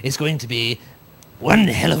Crypticon is going to be one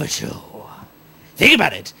hell of a show. Think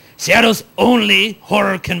about it. Seattle's only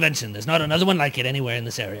horror convention. There's not another one like it anywhere in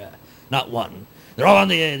this area. Not one. They're all on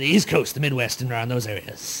the East Coast, the Midwest, and around those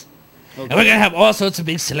areas. Okay. And we're going to have all sorts of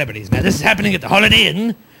big celebrities. Now, this is happening at the Holiday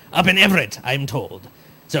Inn up in Everett, I'm told.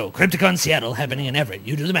 So, Crypticon Seattle happening in Everett.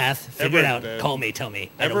 You do the math, figure it out, Everett, call me, tell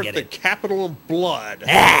me. I don't Everett, get the it. capital of blood.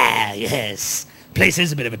 Ah, yes. Place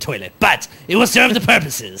is a bit of a toilet, but it will serve the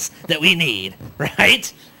purposes that we need,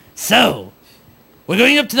 right? So, we're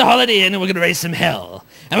going up to the Holiday Inn and we're going to raise some hell.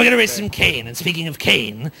 And we're going to raise some Kane. And speaking of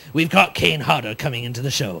Kane, we've got Kane Hodder coming into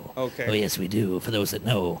the show. Okay. Oh, yes, we do, for those that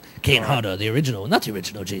know. Kane Hodder, the original. Not the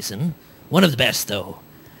original, Jason. One of the best, though.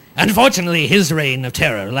 Unfortunately, his reign of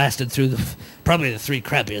terror lasted through probably the 3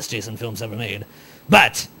 crappiest Jason films ever made.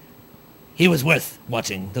 But he was worth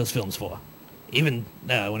watching those films for. Even,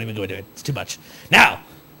 no, I won't even go into it. It's too much. Now,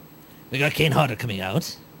 we got Kane Hodder coming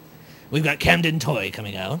out. We've got Camden Toy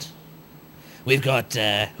coming out. We've got,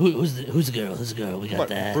 who's the girl? Who's the girl? We got,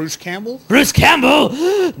 What, Bruce Campbell? Bruce Campbell!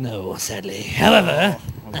 No, sadly. However,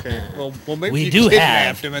 Okay, well maybe we you do kidnapped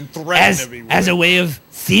have, him and threatened him. he as would. a way of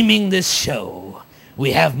theming this show,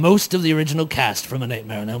 we have most of the original cast from A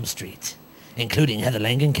Nightmare on Elm Street, including Heather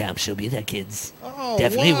Langenkamp. She'll be there, kids. Oh,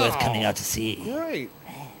 Definitely wow. worth coming out to see. Great.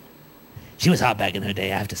 She was hot back in her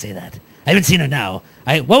day, I have to say that. I haven't seen her now.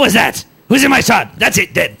 What was that? Who's in my shot? That's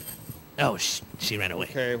it, dead. Oh, she ran away.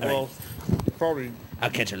 Okay, All well, right. probably I'll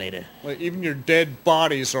catch her later. like, even your dead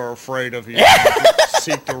bodies are afraid of you.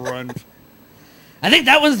 Seek to run. I think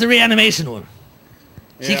that was the reanimation one.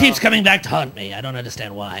 She Yeah. keeps coming back to haunt me. I don't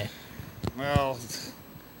understand why. Well,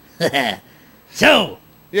 So,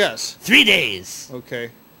 yes. 3 days.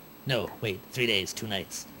 Okay. No, wait, 3 days, 2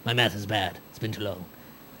 nights. My math is bad. It's been too long.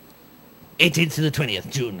 18th to the 20th,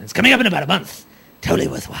 June. It's coming up in about a month. Totally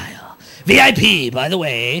worthwhile. VIP, by the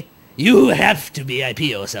way. You have to VIP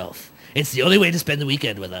yourself. It's the only way to spend the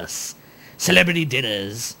weekend with us. Celebrity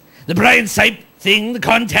dinners. The Brian Sipe thing, the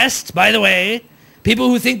contest, by the way. People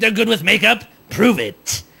who think they're good with makeup, prove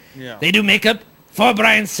it. Yeah. They do makeup for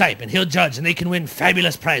Brian Sipe, and he'll judge, and they can win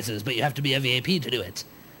fabulous prizes, but you have to be a VIP to do it.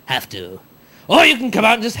 Have to. Or you can come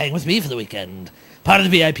out and just hang with me for the weekend. Part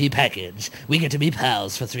of the VIP package. We get to be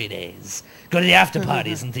pals for 3 days. Go to the after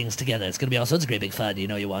parties and things together. It's going to be all sorts of great big fun. You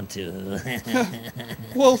know you want to.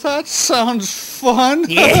 Well, that sounds fun.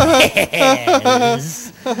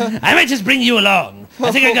 Yes. I might just bring you along.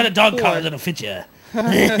 I think I got a dog boy. collar that'll fit you.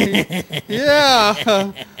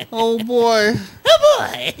 Yeah. Oh boy.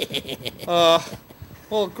 Oh boy.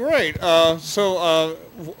 Well, great.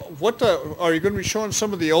 What are you going to be showing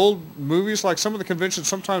some of the old movies? Like some of the conventions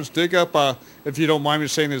sometimes dig up, if you don't mind me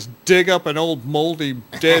saying this, dig up an old moldy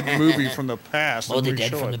dead movie from the past. and Moldy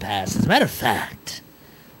dead reshow from it. the past. As a matter of fact,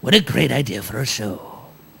 what a great idea for a show.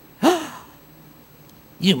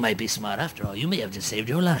 You might be smart after all. You may have just saved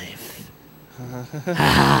your life.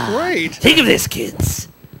 Great. Think of this, kids.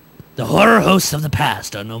 The horror hosts of the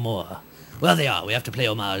past are no more. Well, they are. We have to pay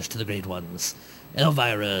homage to the great ones.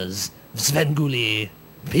 Elvira's, Svengoolie,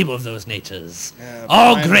 people of those natures. Yeah,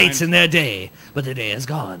 all Brian greats Ryan- in their day, but their day is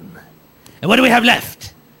gone. And what do we have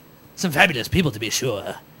left? Some fabulous people, to be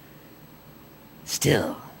sure.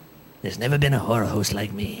 Still, there's never been a horror host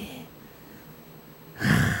like me.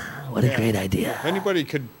 What a Yeah. great idea. If anybody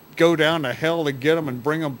could go down to hell to get them and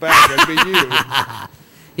bring them back, that'd be you.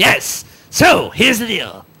 Yes. So, here's the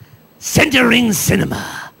deal. Center Ring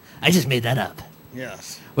Cinema. I just made that up.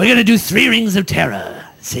 Yes. We're going to do 3 rings of terror.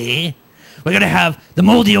 See? We're going to have the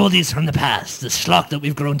moldy oldies from the past, the schlock that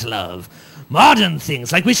we've grown to love. Modern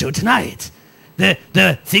things like we showed tonight.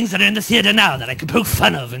 The things that are in the theater now that I could poke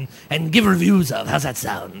fun of and give reviews of. How's that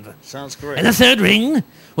sound? Sounds great. And the third ring,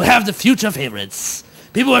 we'll have the future favorites.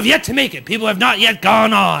 People who have yet to make it. People who have not yet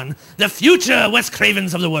gone on. The future Wes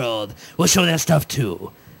Cravens of the world will show their stuff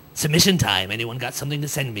too. Submission time. Anyone got something to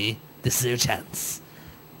send me? This is your chance.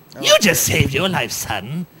 Okay. You just saved your life,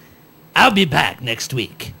 son. I'll be back next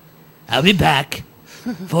week. I'll be back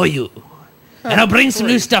for you. And I'll bring some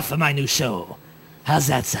new stuff for my new show. How's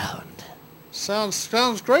that sound? Sounds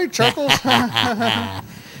great, Chuckles.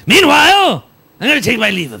 Meanwhile, I'm going to take my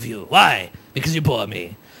leave of you. Why? Because you bore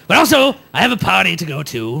me. But also, I have a party to go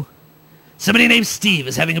to. Somebody named Steve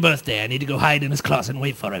is having a birthday. I need to go hide in his closet and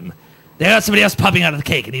wait for him. There's somebody else popping out of the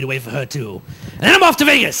cake. I need to wait for her, too. And then I'm off to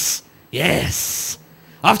Vegas. Yes.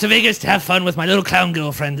 Off to Vegas to have fun with my little clown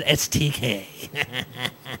girlfriend, STK.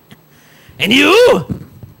 And you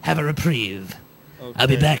have a reprieve. Okay. I'll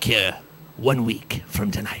be back here 1 week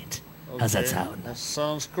from tonight. How's that sound? That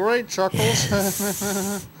sounds great, Chuckles.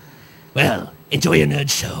 Yes. Well, enjoy your nerd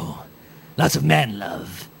show. Lots of man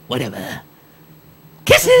love. Whatever.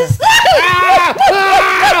 Kisses!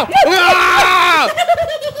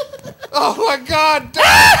 Oh my God!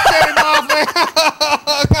 Get him off me!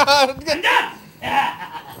 Oh God! I'm done!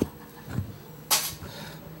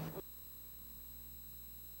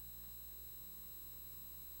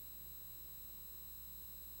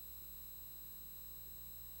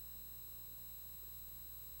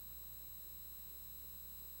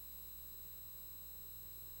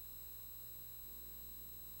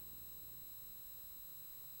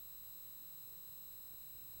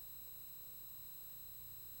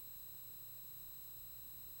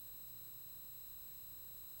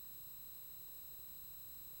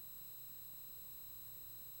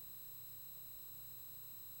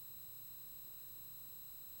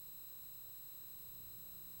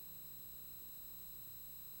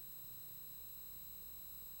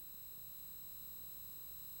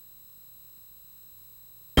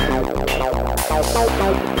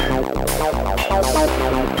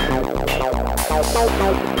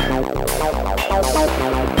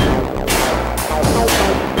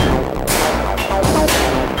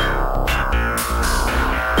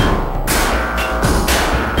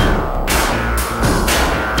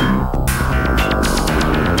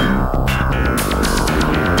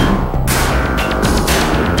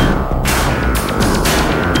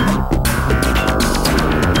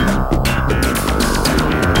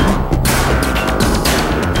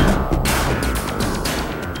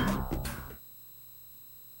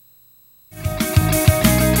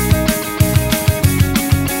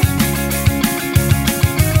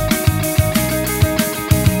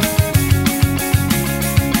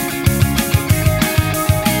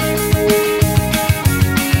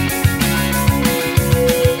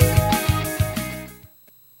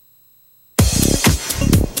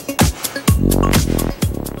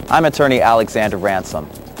 I'm attorney Alexander Ransom.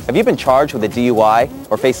 Have you been charged with a DUI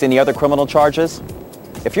or face any other criminal charges?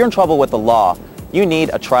 If you're in trouble with the law, you need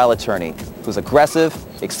a trial attorney who's aggressive,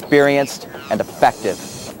 experienced, and effective.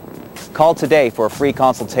 Call today for a free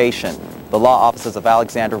consultation. The law offices of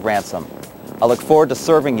Alexander Ransom. I look forward to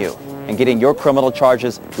serving you and getting your criminal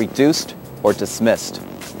charges reduced or dismissed.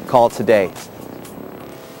 Call today.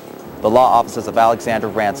 The law offices of Alexander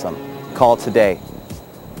Ransom. Call today.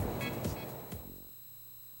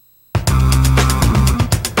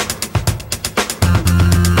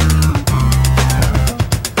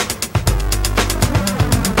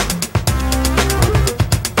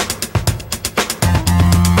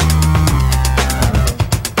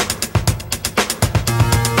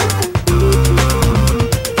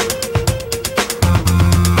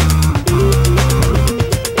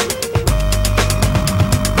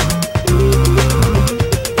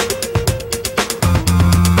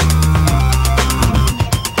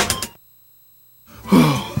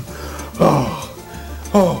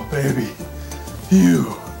 Oh, baby,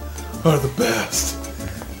 you are the best.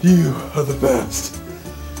 You are the best.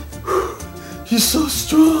 You're so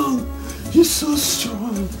strong. You're so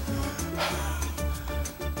strong.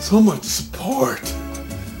 So much support.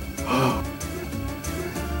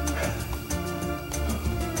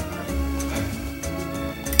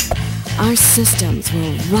 Our systems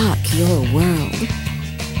will rock your world.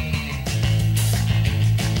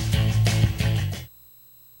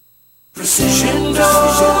 Precision Door,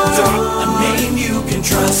 a name you can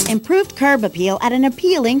trust. Improved curb appeal at an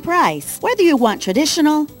appealing price. Whether you want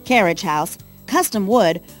traditional, carriage house, custom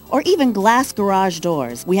wood, or even glass garage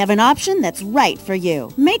doors, we have an option that's right for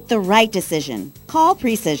you. Make the right decision. Call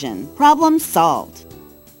Precision. Problem solved.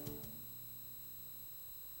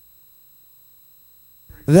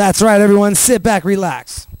 That's right, everyone. Sit back,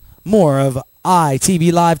 relax. More of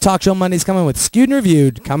ITV Live Talk Show Mondays coming with Skewed and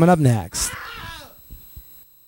Reviewed coming up next.